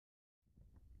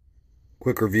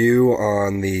Quick review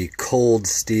on the Cold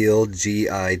Steel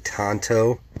GI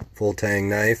Tanto full tang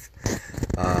knife.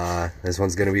 This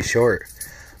one's going to be short.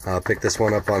 Picked this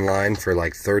one up online for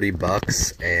like 30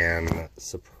 bucks and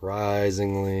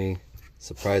surprisingly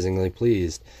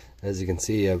pleased. As you can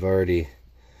see, I've already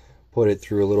put it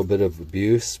through a little bit of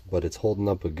abuse, but it's holding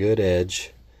up a good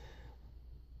edge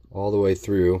all the way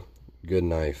through. Good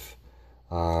knife.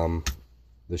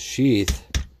 The sheath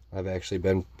I've actually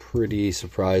been pretty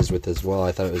surprised with as well.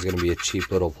 I thought it was going to be a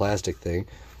cheap little plastic thing,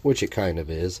 which it kind of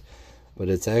is, but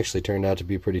it's actually turned out to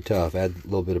be pretty tough. Add a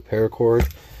little bit of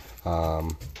paracord.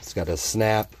 It's got a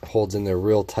snap, holds in there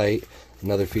real tight.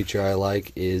 Another feature I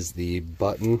like is the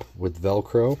button with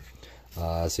Velcro,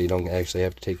 so you don't actually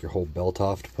have to take your whole belt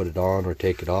off to put it on or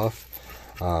take it off.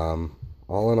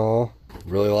 All in all,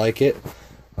 really like it.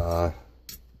 Let's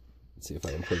see if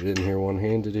I can put it in here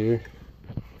one-handed here.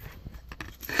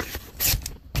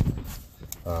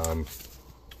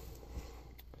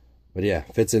 But yeah,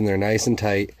 fits in there nice and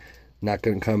tight, not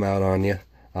gonna come out on you.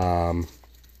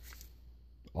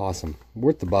 Awesome,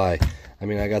 worth the buy. I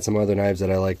mean, I got some other knives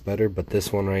that I like better, but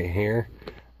this one right here,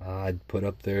 I'd put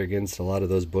up there against a lot of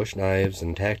those bush knives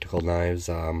and tactical knives.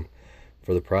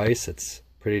 For the price, it's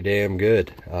pretty damn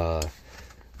good.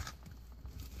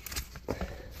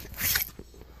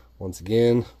 Once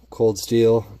again, Cold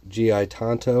Steel GI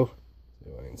Tanto.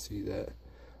 So I can see that.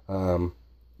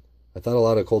 I thought a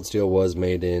lot of Cold Steel was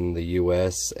made in the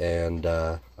US, and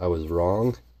I was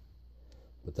wrong,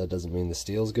 but that doesn't mean the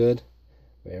steel's good.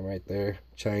 Bam, right there,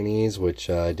 Chinese, which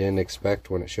I didn't expect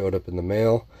when it showed up in the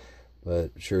mail,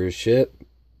 but sure as shit,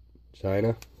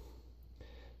 China.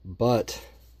 But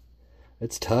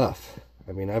it's tough.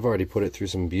 I mean, I've already put it through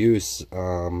some abuse.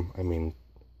 I mean,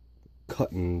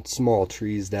 cutting small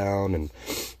trees down and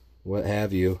what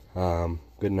have you.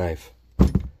 Good knife.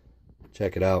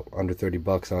 Check it out, under 30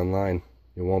 bucks online.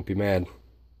 You won't be mad.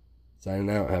 Signing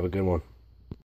out, have a good one.